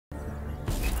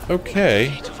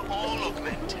Okay.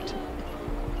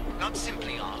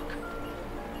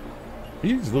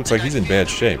 He looks like he's in bad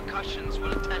shape.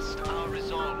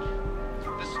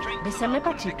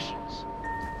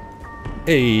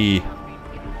 Hey!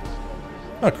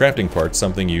 Oh, crafting parts,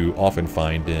 something you often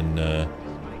find in a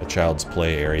child's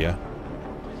play area.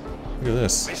 Look at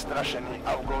this. What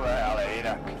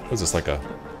is this, like a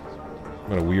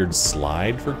weird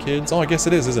slide for kids? Oh, I guess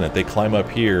it is, isn't it? They climb up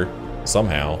here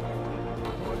somehow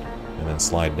and then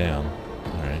slide down.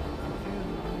 Alright.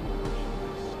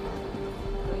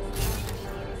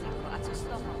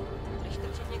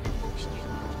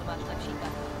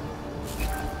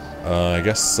 I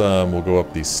guess we'll go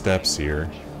up these steps here.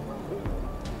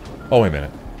 Oh, wait a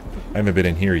minute. I haven't been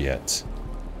in here yet.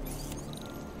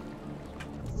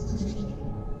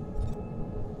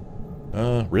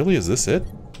 Really? Is this it?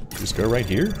 Just go right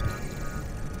here? I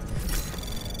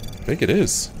think it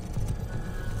is.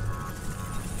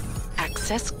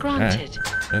 Access granted.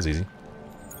 Right. That was easy.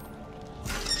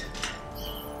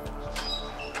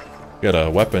 Got a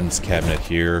weapons cabinet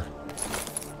here.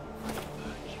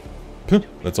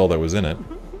 That's all that was in it.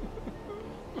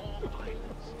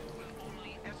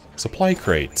 Supply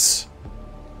crates.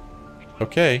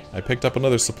 Okay, I picked up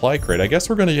another supply crate. I guess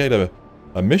we're going to get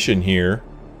a mission here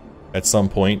at some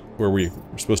point where we're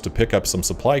supposed to pick up some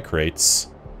supply crates.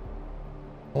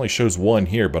 Only shows one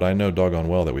here, but I know doggone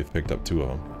well that we've picked up 2 of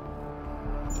them.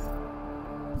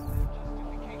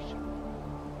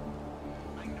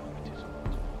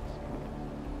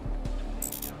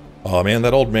 Oh man,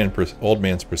 that old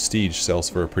man's prestige sells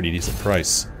for a pretty decent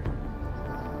price.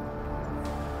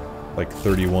 Like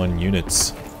 31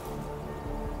 units.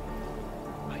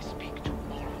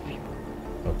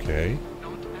 Okay.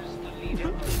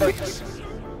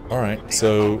 Alright,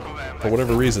 so for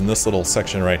whatever reason this little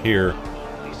section right here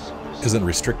isn't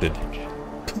restricted.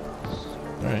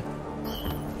 Alright.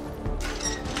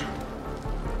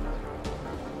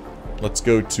 Let's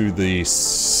go to the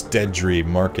Stedry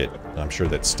Market. I'm sure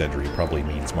that Stedry probably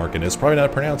means market. It's probably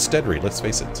not pronounced Stedry, let's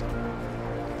face it.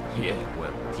 Yeah,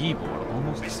 well, Tibor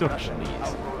almost certainly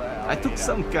is. I took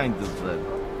some kind of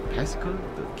passcode,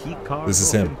 the key card. This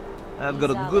is him. I've got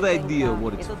a good idea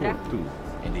what it's for, too.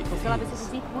 And it is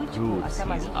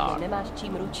art.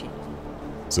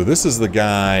 So this is the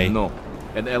guy... No,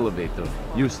 an elevator.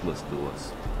 Useless to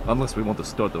us. Unless we want to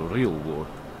start a real war,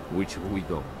 which we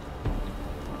don't.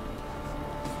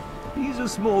 He's a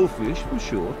small fish, for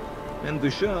sure. And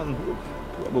Deshaun,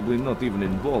 probably not even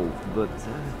involved, but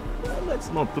well,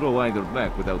 let's not throw either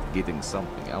back without getting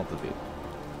something out of it.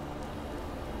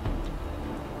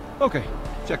 Okay,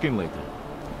 check in later.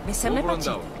 Over and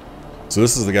out. So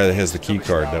this is the guy that has the key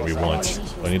card that we want.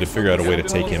 I need to figure out a way to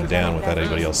take him down without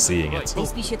anybody else seeing it.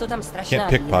 Can't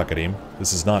pickpocket him.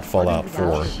 This is not Fallout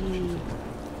 4.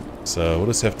 So we'll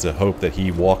just have to hope that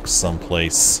he walks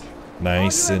someplace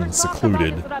nice and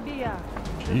secluded.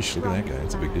 Yeesh, look at that guy.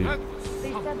 It's a big dude.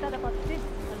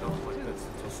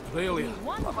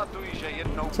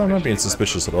 So I'm not being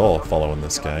suspicious at all following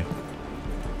this guy.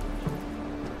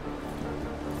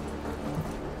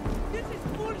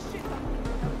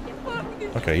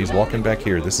 Okay, he's walking back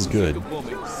here. This is good.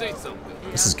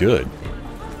 This is good.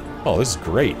 Oh, this is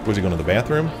great. Was he going to the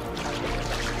bathroom?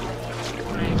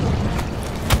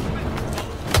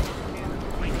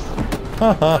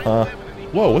 Ha ha ha.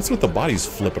 Whoa, what's with the bodies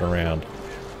flipping around?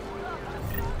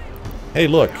 Hey,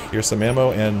 look. Here's some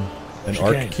ammo and an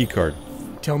ARC keycard.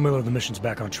 Tell Miller the mission's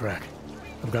back on track.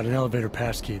 I've got an elevator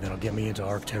passkey that'll get me into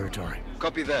ARC territory.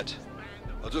 Copy that.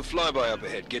 I'll do a flyby up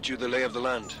ahead, get you the lay of the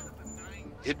land.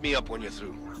 Hit me up when you're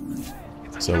through.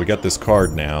 So we got this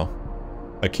card now.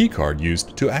 A key card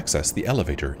used to access the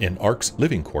elevator in ARC's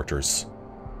living quarters.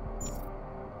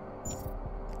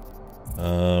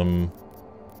 So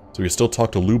we still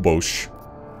talk to Lubos.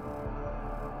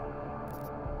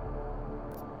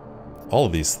 All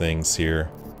of these things here.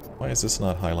 Why is this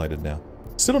not highlighted now?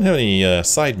 Still don't have any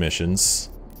side missions.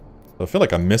 So I feel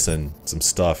like I'm missing some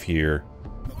stuff here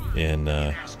in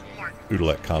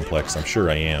Udelet Complex. I'm sure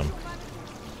I am.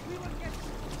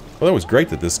 Well, that was great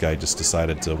that this guy just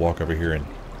decided to walk over here and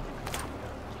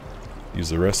use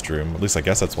the restroom. At least I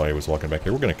guess that's why he was walking back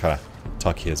here. We're going to kind of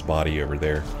tuck his body over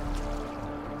there.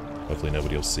 Hopefully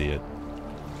nobody will see it.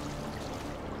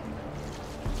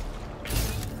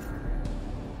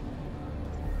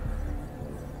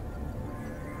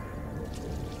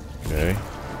 Okay.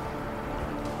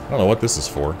 I don't know what this is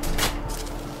for.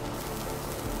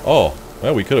 Oh,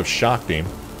 well, we could have shocked him.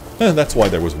 That's why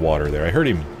there was water there. I heard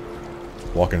him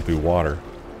walking through water.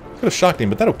 Could have shocked him,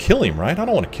 but that'll kill him, right? I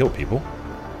don't want to kill people.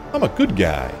 I'm a good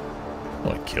guy. I don't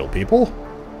want to kill people.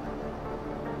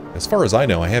 As far as I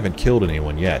know, I haven't killed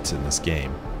anyone yet in this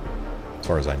game. As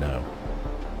far as I know.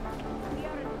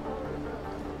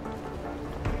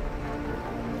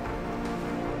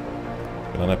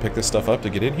 Can I pick this stuff up to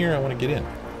get in here? I want to get in.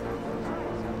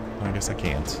 I guess I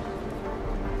can't.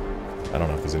 I don't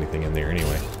know if there's anything in there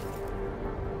anyway.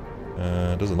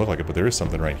 It doesn't look like it, but there is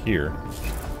something right here.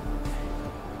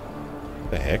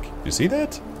 The heck? You see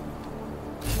that?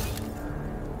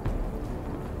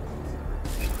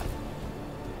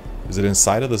 Is it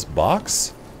inside of this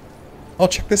box? Oh,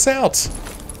 check this out!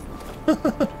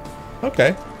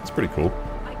 Okay, that's pretty cool.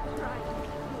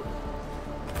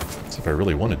 So if I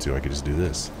really wanted to, I could just do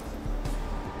this.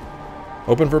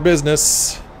 Open for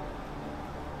business!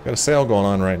 Got a sale going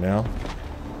on right now.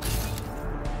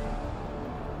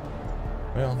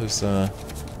 Well, there's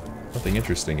nothing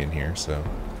interesting in here, so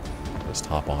just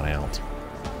hop on out.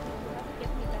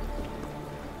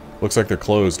 Looks like they're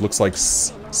closed. Looks like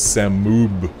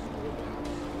Samub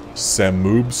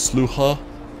Sluha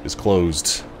is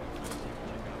closed.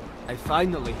 I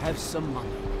finally have some money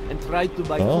and tried to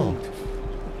buy food,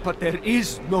 but there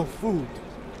is no food.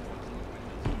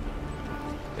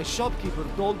 The shopkeeper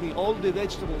told me all the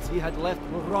vegetables he had left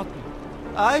were rotten.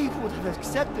 I would have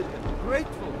accepted them,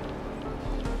 grateful.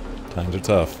 Times are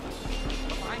tough.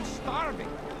 I'm starving.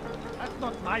 That's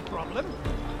not my problem.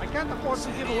 I can't afford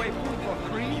to give away food for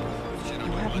free.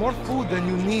 You have more food than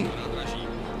you need.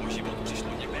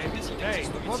 Hey,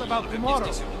 what about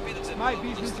tomorrow? My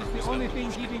business is the only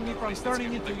thing keeping me from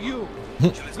turning into you.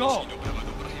 Go!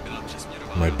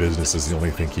 My business is the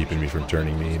only thing keeping me from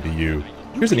turning me into you.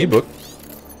 Here's an ebook.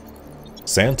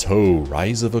 Santo,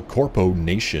 Rise of a Corpo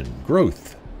Nation,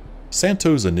 Growth.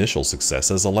 Santo's initial success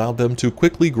has allowed them to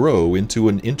quickly grow into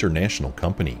an international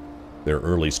company. Their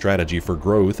early strategy for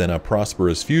growth and a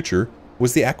prosperous future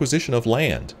was the acquisition of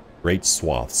land, great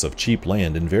swaths of cheap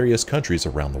land in various countries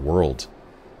around the world.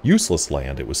 Useless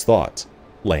land, it was thought.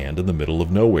 Land in the middle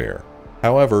of nowhere.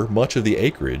 However, much of the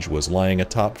acreage was lying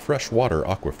atop freshwater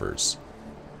aquifers.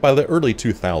 By the early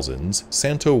 2000s,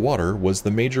 Santo Water was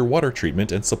the major water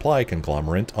treatment and supply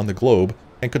conglomerate on the globe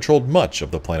and controlled much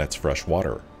of the planet's fresh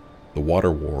water. The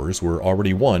water wars were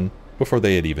already won before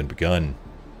they had even begun.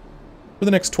 For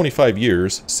the next 25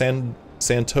 years,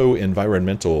 Santo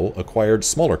Environmental acquired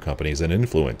smaller companies and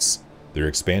influence. Their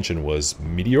expansion was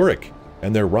meteoric,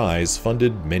 and their rise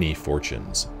funded many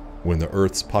fortunes. When the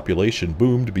Earth's population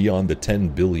boomed beyond the 10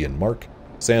 billion mark,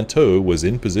 Santo was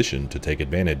in position to take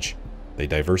advantage. They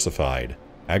diversified.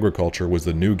 Agriculture was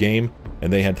the new game,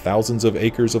 and they had thousands of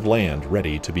acres of land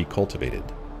ready to be cultivated.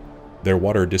 Their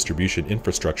water distribution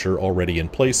infrastructure already in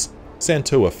place,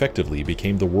 Santo effectively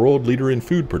became the world leader in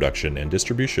food production and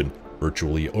distribution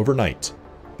virtually overnight.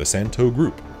 The Santo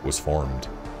Group was formed.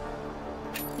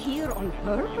 Here on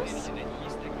purpose?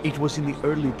 It was in the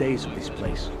early days of this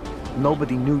place.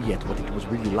 Nobody knew yet what it was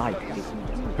really like.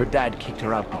 Her dad kicked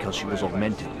her out because she was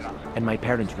augmented, and my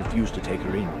parents refused to take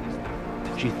her in.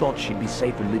 She thought she'd be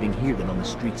safer living here than on the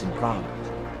streets in Prague.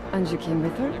 And you came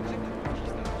with her?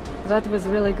 That was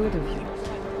really good of you.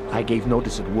 I gave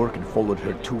notice at work and followed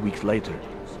her 2 weeks later.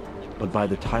 But by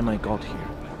the time I got here...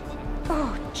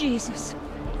 Oh, Jesus.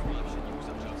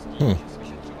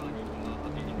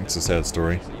 It's a sad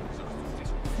story.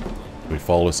 We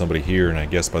followed somebody here, and I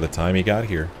guess by the time he got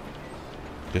here...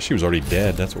 I guess she was already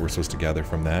dead. That's what we're supposed to gather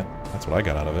from that. That's what I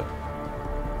got out of it.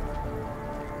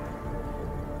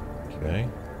 Okay.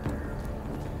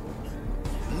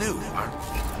 New,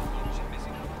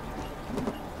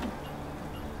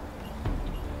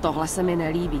 Tohle se mi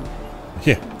nelíbí.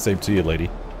 Yeah, same to you, lady.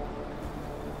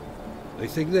 They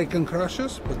think they can crush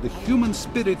us, but the human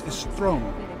spirit is strong.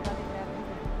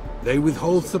 They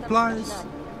withhold supplies,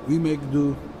 we make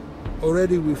do.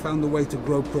 Already we found a way to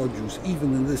grow produce,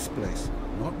 even in this place.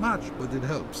 Not much, but it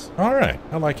helps. Alright,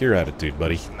 I like your attitude,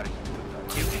 buddy.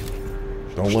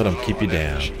 Don't let them keep you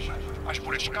down. What's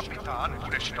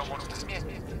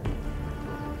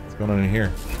going on in here?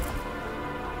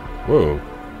 Whoa.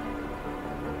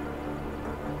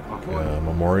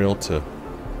 Memorial to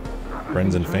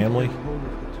friends and family.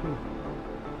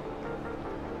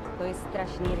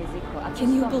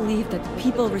 Can you believe that the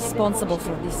people responsible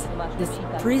for this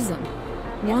prison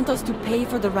want us to pay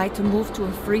for the right to move to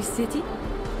a free city?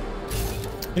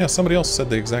 Yeah, somebody else said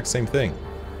the exact same thing.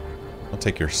 I'll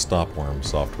take your stopworm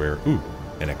software. Ooh,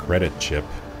 and a credit chip.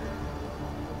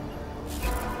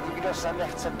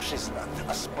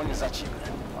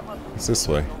 It's this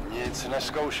way.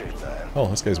 Oh,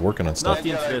 this guy's working on stuff. Not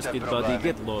interested, buddy.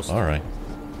 Get lost. All right.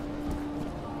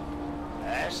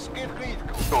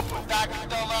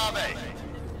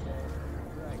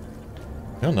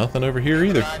 No, nothing over here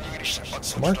either.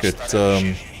 Market,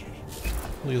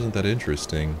 Really isn't that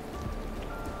interesting.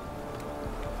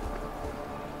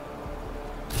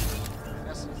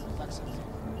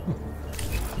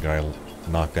 Guy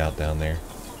knocked out down there.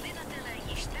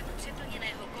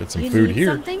 Get some food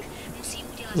here. Something?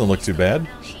 Doesn't look too bad.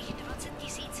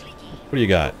 What do you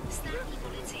got?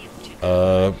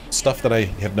 Stuff that I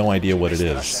have no idea what it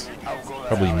is.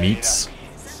 Probably meats.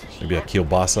 Maybe a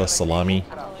kielbasa, salami.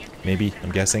 Maybe,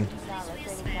 I'm guessing.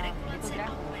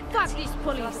 Fuck these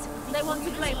police. They want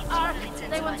to blame Ark.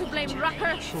 They want to blame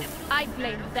Rucker. I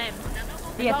blame them.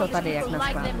 All these people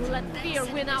like them who let fear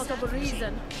win out over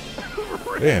reason.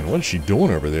 Man, what is she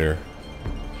doing over there?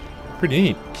 Pretty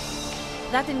neat.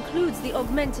 That includes the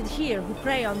augmented here who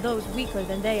prey on those weaker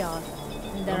than they are.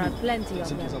 And there are plenty of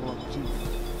them.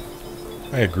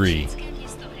 I agree.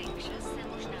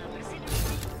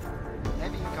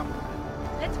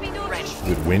 Let me do it. Is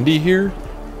it windy here?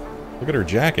 Look at her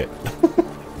jacket.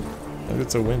 Look,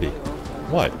 it's so windy.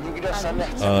 What?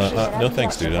 No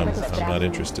thanks, dude. I'm not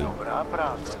interested.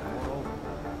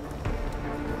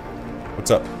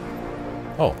 What's up?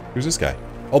 Oh, who's this guy?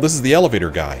 Oh, this is the elevator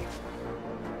guy.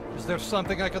 Is there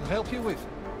something I can help you with?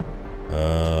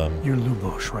 You're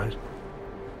Lubos, right?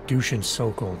 Dushin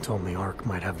Sokol told me Ark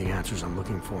might have the answers I'm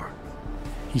looking for.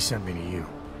 He sent me to you.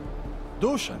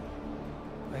 Dushin?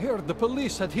 I heard the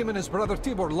police had him and his brother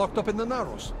Tibor locked up in the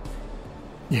Narrows.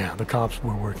 Yeah, the cops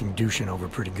were working Dushin over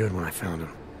pretty good when I found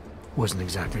him. Wasn't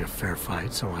exactly a fair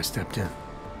fight, so I stepped in.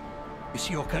 Is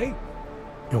he okay?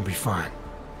 He'll be fine.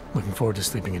 Looking forward to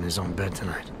sleeping in his own bed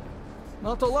tonight.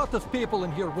 Not a lot of people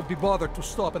in here would be bothered to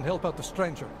stop and help out the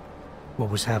stranger. What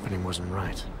was happening wasn't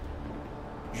right.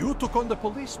 You took on the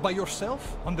police by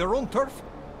yourself, on their own turf?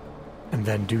 And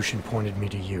then Dushin pointed me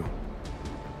to you.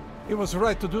 He was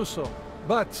right to do so,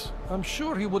 but I'm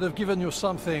sure he would have given you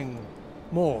something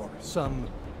more. Some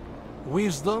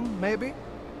wisdom, maybe?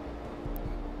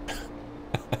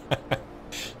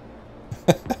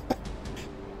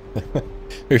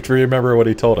 We have to remember what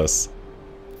he told us.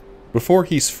 Before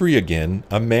he's free again,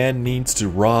 a man needs to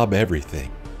rob everything.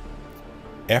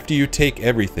 After you take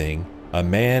everything, a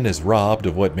man is robbed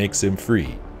of what makes him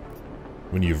free.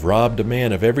 When you've robbed a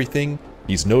man of everything,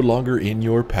 he's no longer in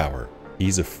your power.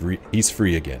 He's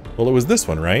free again. Well, it was this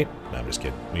one, right? No, I'm just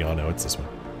kidding. We all know it's this one.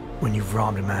 When you've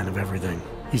robbed a man of everything,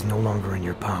 he's no longer in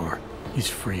your power. He's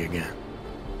free again.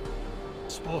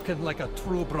 Spoken like a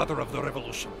true brother of the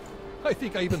revolution. I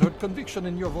think I even heard conviction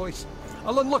in your voice.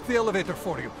 I'll unlock the elevator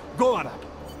for you. Go on up.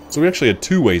 So we actually had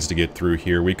two ways to get through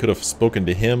here. We could have spoken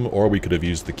to him, or we could have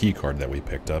used the key card that we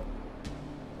picked up.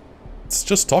 Let's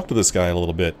just talk to this guy a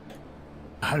little bit.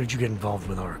 How did you get involved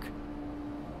with Ark?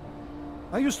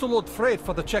 I used to load freight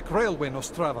for the Czech railway in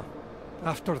Ostrava.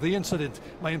 After the incident,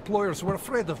 my employers were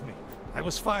afraid of me. I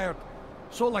was fired.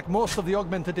 So like most of the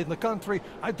augmented in the country,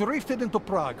 I drifted into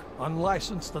Prague,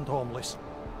 unlicensed and homeless.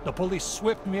 The police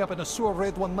swept me up in a sewer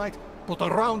raid one night, put a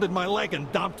round in my leg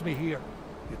and dumped me here.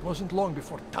 It wasn't long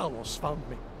before Talos found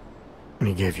me. And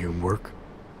he gave you work?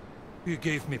 He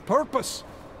gave me purpose.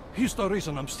 He's the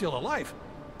reason I'm still alive.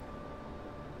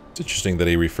 It's interesting that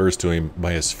he refers to him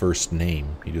by his first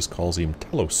name. He just calls him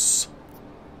Talos.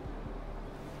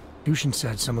 Dushin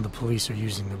said some of the police are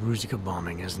using the Ruzika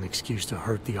bombing as an excuse to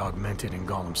hurt the augmented in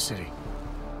Golem City.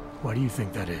 Why do you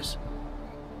think that is?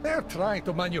 They're trying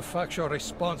to manufacture a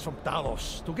response from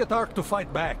Talos to get Ark to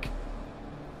fight back.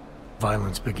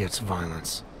 Violence begets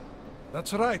violence.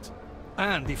 That's right.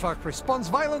 And if Ark responds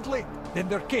violently, then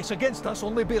their case against us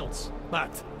only builds.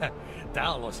 But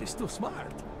Talos is too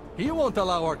smart. He won't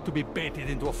allow Ark to be baited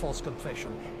into a false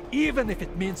confession, even if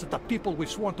it means that the people we've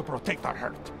sworn to protect are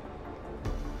hurt.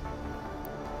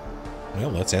 Well,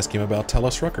 let's ask him about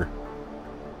Talos Rucker.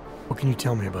 What can you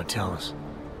tell me about Talos?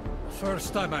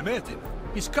 First time I met him,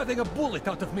 he's cutting a bullet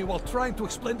out of me while trying to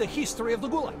explain the history of the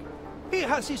Gulag. He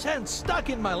has his hand stuck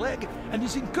in my leg, and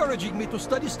he's encouraging me to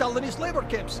study Stalinist labor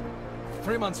camps.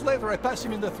 3 months later, I pass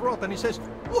him in the throat, and he says,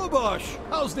 "Lubos,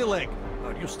 how's the leg?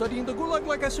 Are you studying the Gulag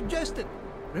like I suggested?"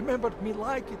 Remembered me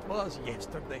like it was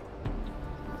yesterday.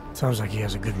 Sounds like he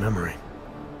has a good memory.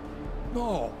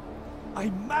 No, I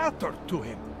mattered to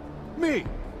him. Me,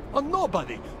 a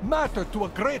nobody, mattered to a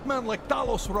great man like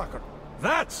Talos Rucker.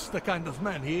 That's the kind of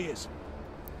man he is.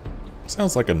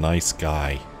 Sounds like a nice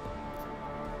guy.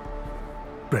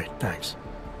 Great, thanks.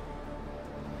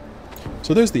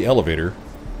 So there's the elevator.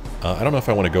 I don't know if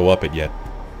I want to go up it yet.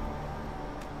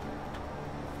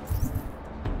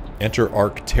 Enter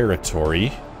Ark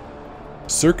territory.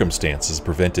 Circumstances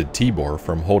prevented Tibor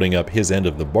from holding up his end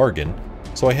of the bargain,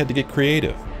 so I had to get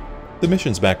creative. The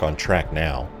mission's back on track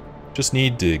now. Just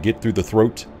need to get through the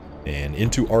throat and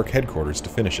into Ark headquarters to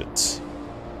finish it.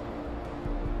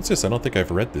 What's this? I don't think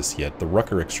I've read this yet. The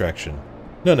Rucker extraction.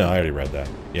 No, I already read that.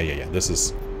 Yeah. This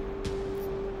is...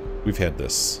 We've had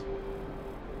this.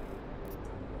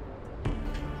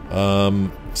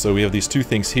 So we have these two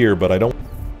things here, but I don't want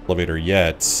the elevator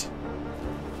yet.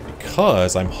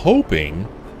 Because I'm hoping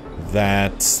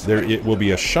that it will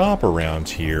be a shop around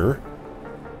here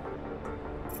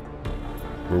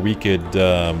where we could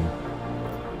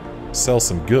sell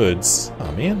some goods.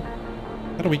 Oh man,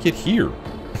 how do we get here?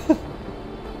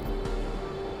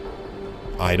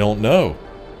 I don't know.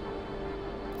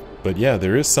 But yeah,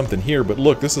 there is something here. But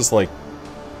look, this is like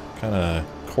kind of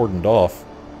cordoned off.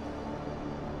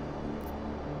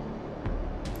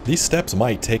 These steps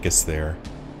might take us there.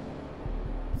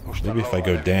 Maybe if I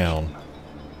go down,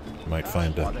 I might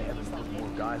find a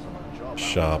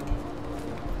shop.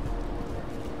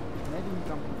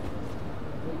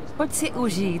 Pojď si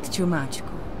užít, čumáčku,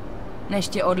 než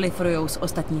tě odlifrujou s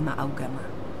ostatníma augama.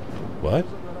 What?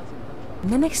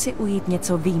 Nenech si ujít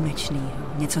něco výjimečného.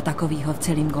 Něco takového v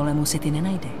celém golemu si ty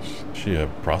nenajdeš. She a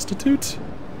prostitute?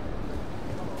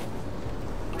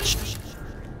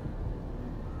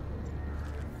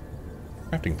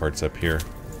 Crafting parts up here.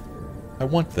 I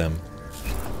want them.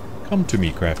 Come to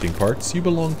me, crafting parts. You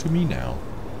belong to me now.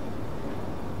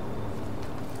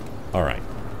 Alright.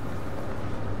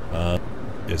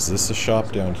 Is this a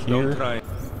shop down here?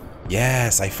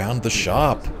 Yes, I found the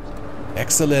shop.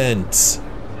 Excellent.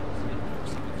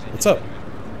 What's up?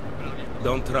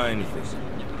 Don't try anything.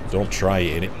 Don't try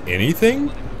anything?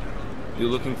 You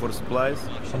looking for supplies?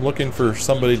 I'm looking for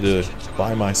somebody to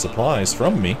buy my supplies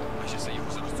from me.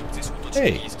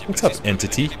 Hey, what's up,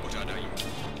 entity?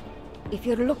 If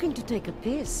you're looking to take a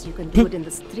piss, you can do it in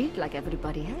the street like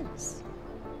everybody else.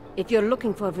 If you're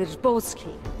looking for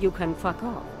Virzbowski, you can fuck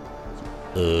off.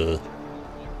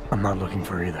 I'm not looking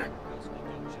for either.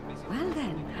 Well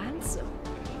then, handsome.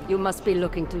 You must be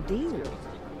looking to deal.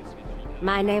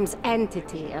 My name's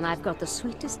Entity, and I've got the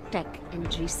sweetest tech in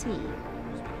GC.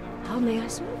 How may I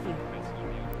serve you?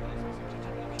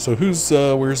 So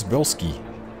where's Belsky?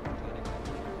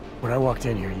 When I walked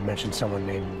in here, you mentioned someone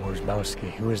named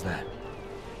Worzbowski. Who is that?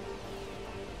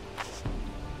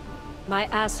 My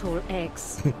asshole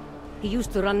ex. He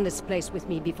used to run this place with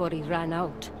me before he ran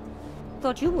out.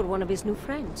 Thought you were one of his new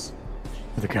friends.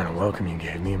 For the kind of welcome you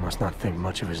gave me, you must not think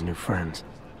much of his new friends.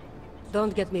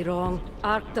 Don't get me wrong.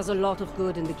 Ark does a lot of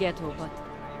good in the ghetto, but...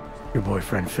 Your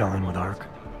boyfriend fell in with Ark?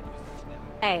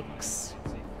 Ex.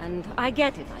 And I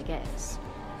get it, I guess.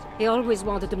 He always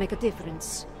wanted to make a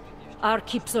difference. Ark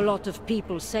keeps a lot of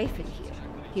people safe in here.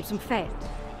 Keeps them fed,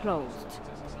 clothed.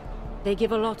 They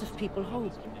give a lot of people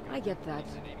hope. I get that,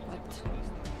 but...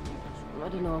 I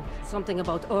don't know. Something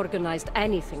about organized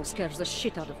anything scares the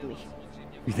shit out of me.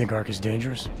 You think Ark is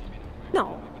dangerous?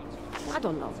 No. I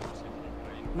don't know.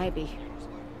 Maybe.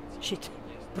 Shit.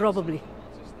 Probably.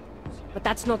 But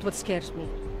that's not what scares me.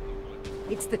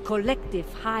 It's the collective,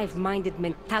 hive-minded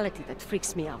mentality that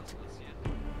freaks me out.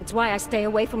 It's why I stay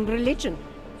away from religion.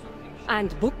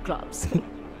 And book clubs.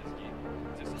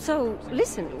 So,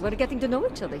 listen, we're getting to know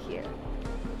each other here.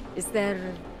 Is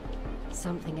there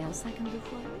something else I can do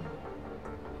for you?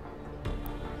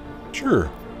 Sure.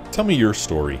 Tell me your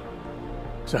story.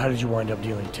 So how did you wind up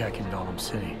dealing tech in Golem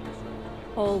City?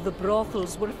 All the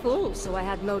brothels were full, so I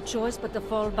had no choice but to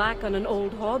fall back on an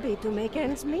old hobby to make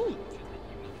ends meet.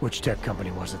 Which tech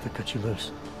company was it that cut you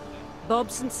loose?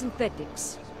 Bobson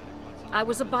Synthetics. I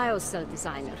was a biocell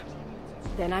designer.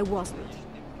 Then I wasn't.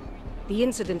 The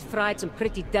incident fried some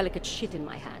pretty delicate shit in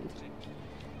my hand.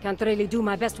 Can't really do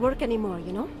my best work anymore,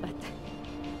 you know, but...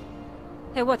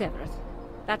 Hey, whatever.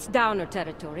 That's downer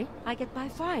territory. I get by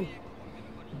fine.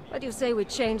 What do you say we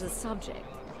change the subject?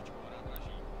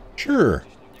 Sure.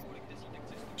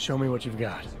 Show me what you've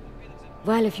got.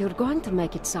 Well, if you're going to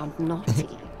make it sound naughty,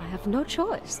 I have no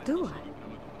choice, do I?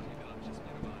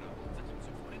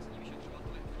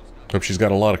 Hope she's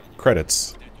got a lot of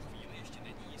credits.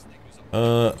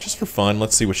 Just for fun,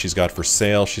 let's see what she's got for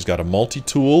sale. She's got a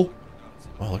multi-tool.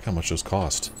 Oh, look how much those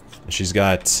cost. And she's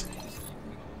got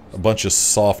a bunch of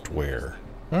software.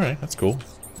 Alright, that's cool.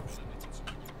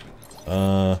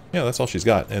 Yeah, that's all she's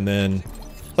got. And then,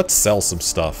 let's sell some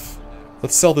stuff.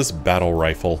 Let's sell this battle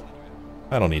rifle.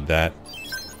 I don't need that.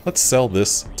 Let's sell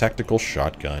this tactical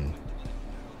shotgun.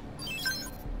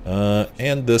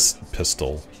 And this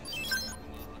pistol.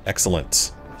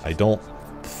 Excellent. I don't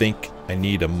think I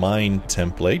need a mine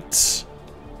template.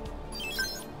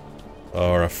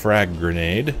 Or a frag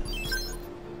grenade.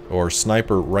 Or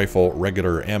sniper rifle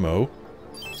regular ammo.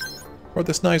 Or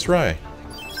this nice rye.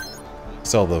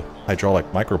 Sell the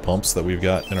hydraulic micro pumps that we've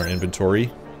got in our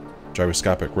inventory.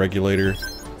 Gyroscopic regulator.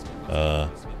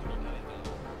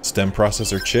 Stem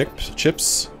processor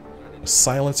chips. A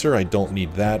silencer, I don't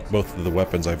need that. Both of the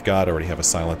weapons I've got already have a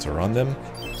silencer on them.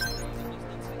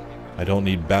 I don't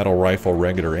need battle rifle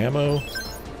regular ammo.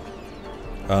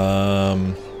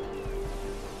 I'm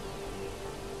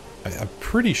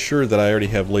pretty sure that I already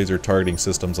have laser targeting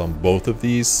systems on both of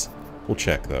these. We'll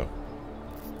check though.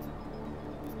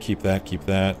 Keep that, keep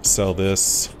that. Sell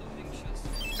this.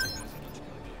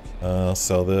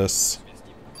 Sell this.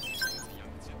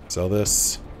 Sell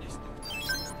this.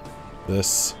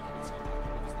 This.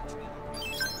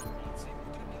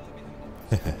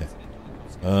 I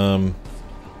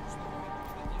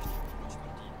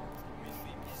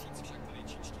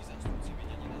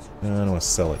don't want to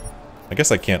sell it. I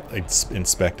guess I can't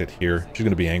inspect it here. She's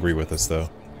going to be angry with us, though.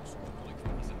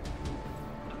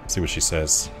 See what she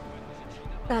says.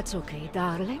 That's okay,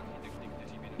 darling.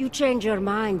 You change your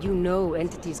mind, you know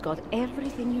Entity's got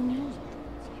everything you need.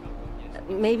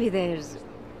 Maybe there's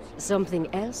something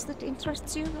else that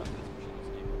interests you?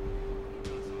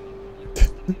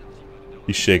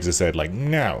 He shakes his head like,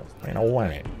 no, I don't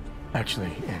want it.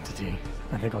 Actually, Entity,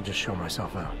 I think I'll just show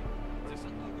myself out.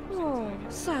 Oh,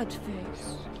 sad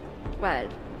face. Well,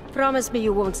 promise me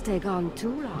you won't stay gone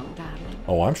too long, darling.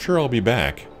 Oh, I'm sure I'll be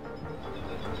back.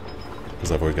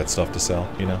 Because I've always got stuff to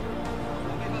sell, you know?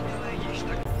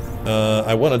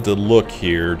 I wanted to look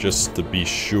here just to be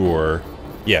sure.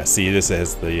 Yeah, see, this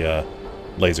has the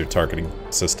laser targeting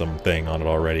system thing on it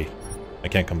already. I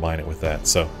can't combine it with that,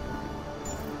 so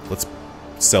let's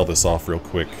sell this off real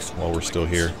quick while we're still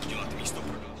here.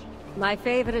 My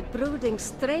favorite brooding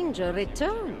stranger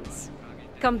returns.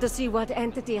 Come to see what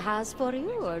Entity has for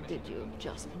you, or did you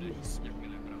just miss me?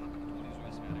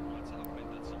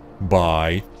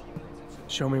 Bye.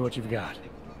 Show me what you've got.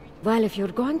 Well, if you're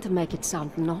going to make it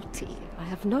sound naughty, I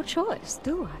have no choice,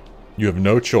 do I? You have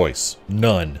no choice.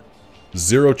 None.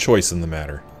 Zero choice in the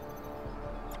matter.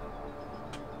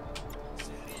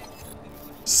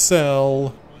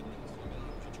 Sell.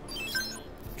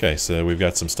 Okay, so we've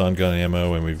got some stun gun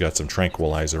ammo and we've got some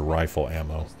tranquilizer rifle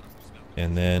ammo.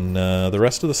 And then the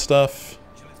rest of the stuff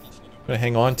I'm going to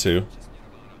hang on to.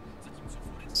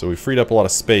 So we freed up a lot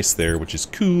of space there, which is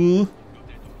cool.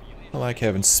 I like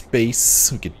having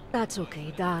space. We could... That's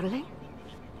okay, darling.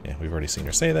 Yeah, we've already seen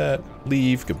her say that.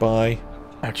 Leave, goodbye.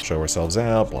 Show ourselves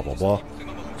out, blah, blah, blah.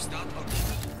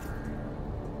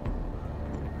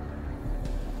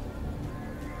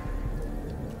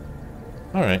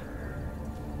 Alright.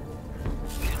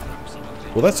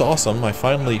 Well, that's awesome. I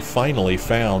finally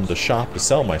found a shop to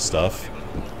sell my stuff.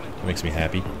 It makes me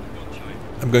happy.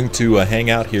 I'm going to hang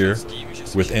out here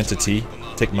with Entity,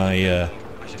 take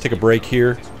a break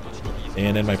here,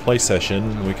 and in my play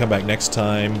session, when we come back next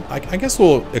time, I guess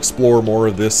we'll explore more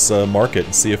of this market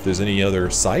and see if there's any other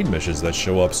side missions that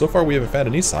show up. So far, we haven't found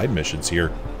any side missions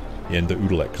here in the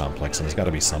Udalek complex, and there's got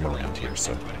to be some around here.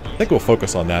 So I think we'll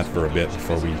focus on that for a bit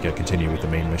before we continue with the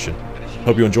main mission.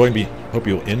 Hope you enjoy me. Hope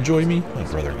you'll enjoy me, my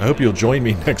brother. I hope you'll join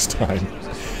me next time,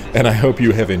 and I hope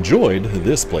you have enjoyed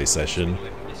this play session.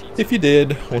 If you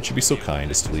did, won't you be so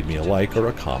kind as to leave me a like or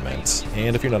a comment?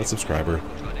 And if you're not a subscriber,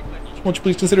 won't you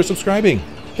please consider subscribing?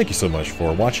 Thank you so much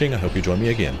for watching. I hope you join me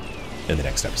again in the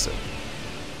next episode.